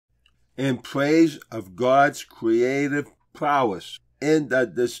in praise of God's creative prowess. In the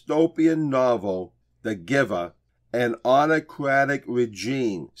dystopian novel, The Giver, an autocratic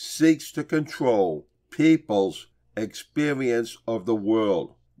regime seeks to control people's experience of the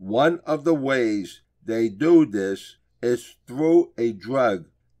world. One of the ways they do this is through a drug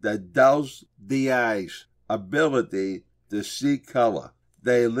that dulls the eye's ability to see color.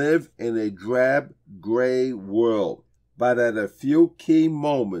 They live in a drab, gray world, but at a few key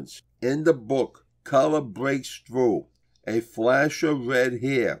moments in the book, color breaks through. A flash of red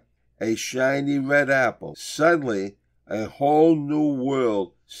hair, a shiny red apple. Suddenly, a whole new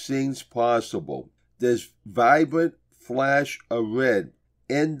world seems possible. This vibrant flash of red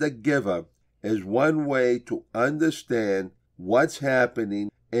in The Giver is one way to understand what's happening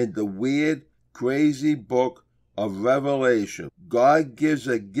in the weird, crazy book of Revelation. God gives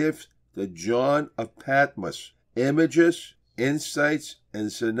a gift to John of Patmos, images, insights,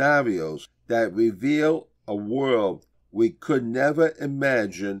 and scenarios that reveal a world we could never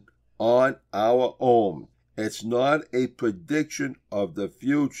imagine on our own. It's not a prediction of the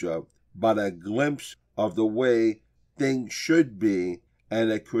future, but a glimpse of the way things should be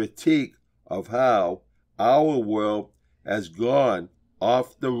and a critique of how our world has gone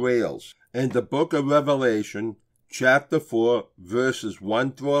off the rails. In the book of Revelation, chapter 4, verses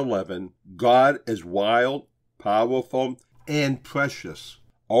 1 through 11, God is wild, powerful, and precious.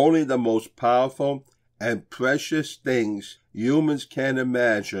 Only the most powerful and precious things humans can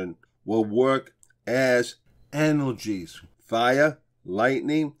imagine will work as energies: fire,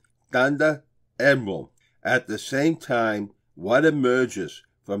 lightning, thunder, emerald. At the same time, what emerges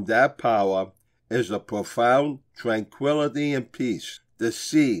from that power is a profound tranquility and peace. The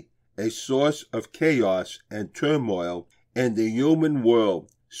sea, a source of chaos and turmoil in the human world,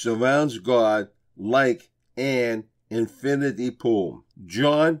 surrounds God like an infinity pool.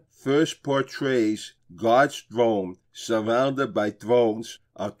 John first portrays God's throne surrounded by thrones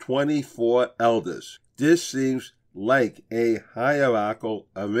of 24 elders. This seems like a hierarchical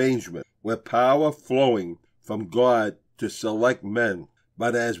arrangement with power flowing from God to select men.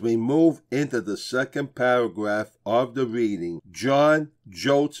 But as we move into the second paragraph of the reading, John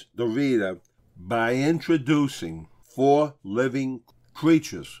jolts the reader by introducing 4 living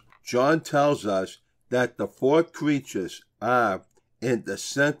creatures. John tells us that the 4 creatures are in the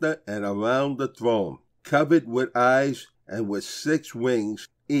center and around the throne, covered with eyes and with 6 wings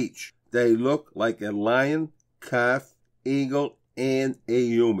each. They look like a lion, calf, eagle, and a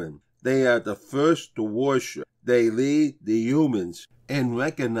human. They are the first to worship. They lead the humans in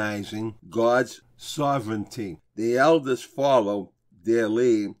recognizing God's sovereignty. The elders follow their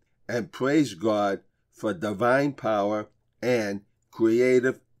lead and praise God for divine power and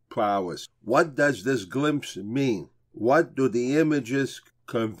creative prowess. What does this glimpse mean? What do the images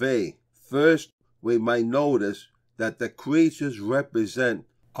convey? First, we might notice that the creatures represent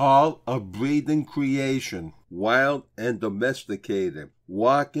all of breathing creation, wild and domesticated,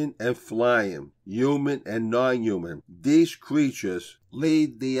 walking and flying, human and non-human. These creatures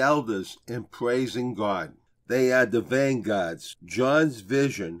lead the elders in praising God. They are the vanguards. John's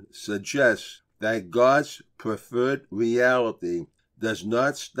vision suggests that God's preferred reality does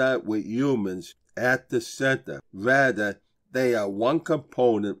not start with humans at the center. Rather, they are one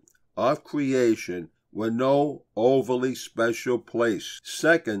component of creation with no overly special place.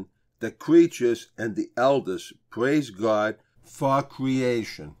 Second, the creatures and the elders praise God for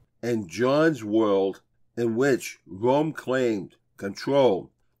creation. In John's world, in which Rome claimed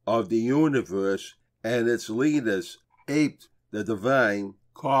control of the universe and its leaders aped the divine,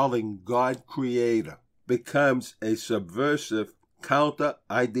 calling God creator, becomes a subversive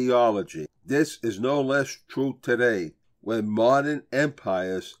counter-ideology. This is no less true today, when modern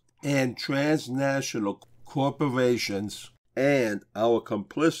empires and transnational corporations and our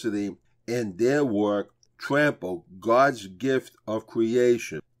complicity in their work trample God's gift of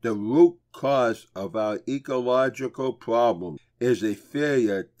creation. The root cause of our ecological problem is a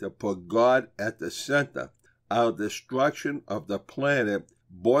failure to put God at the center. Our destruction of the planet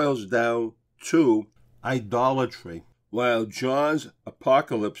boils down to idolatry. While John's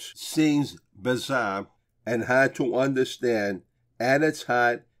apocalypse seems bizarre and hard to understand, at its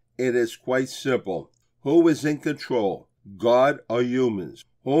heart it is quite simple. Who is in control, God or humans?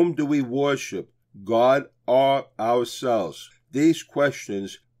 Whom do we worship, God or ourselves? These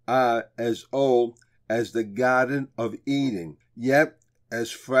questions are as old as the Garden of Eden, yet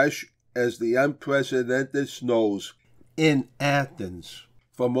as fresh as the unprecedented snows in Athens.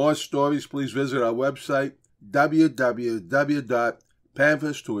 For more stories, please visit our website,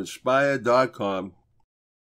 www.pamphlets2inspire.com.